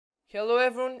Hello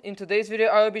everyone, in today's video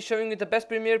I will be showing you the best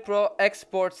Premiere Pro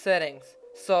export settings.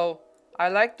 So I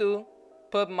like to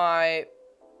put my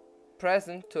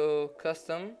present to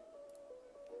custom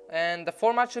and the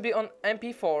format should be on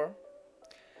MP4.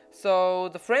 So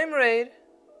the frame rate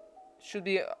should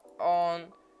be on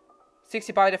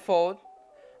 60 by default,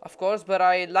 of course, but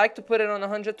I like to put it on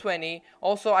 120.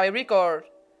 Also I record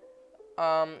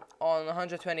on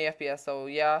 120 FPS, so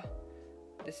yeah,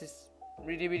 this is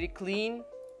really clean.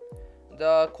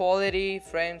 The quality,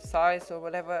 frame size or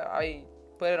whatever, I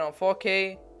put it on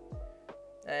 4K,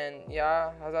 and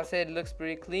yeah, as I said, it looks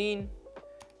pretty clean.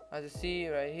 As you see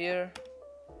right here,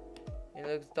 it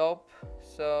looks dope.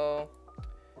 So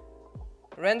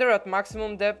render at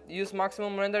maximum depth, use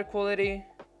maximum render quality,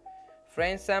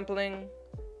 frame sampling,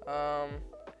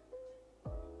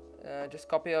 just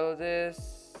copy all of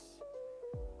this.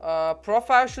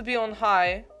 Profile should be on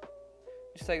high,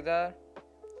 just like that,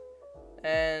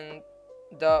 and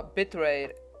the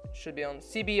bitrate should be on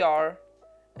CBR,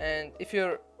 and if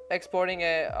you're exporting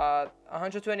at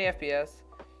 120 FPS,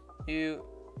 you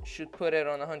should put it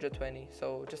on 120,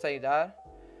 so just like that.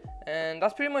 And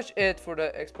that's pretty much it for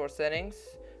the export settings.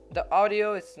 The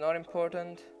audio is not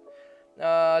important.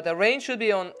 The range should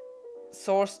be on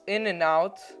source in and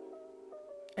out,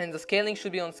 and the scaling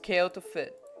should be on scale to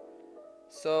fit.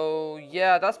 So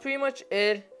yeah, that's pretty much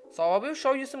it. So I will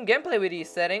show you some gameplay with these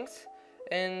settings,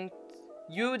 and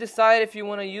you decide if you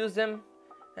want to use them.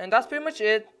 And that's pretty much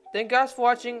it. Thank you guys for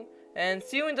watching, and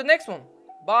see you in the next one.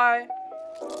 Bye.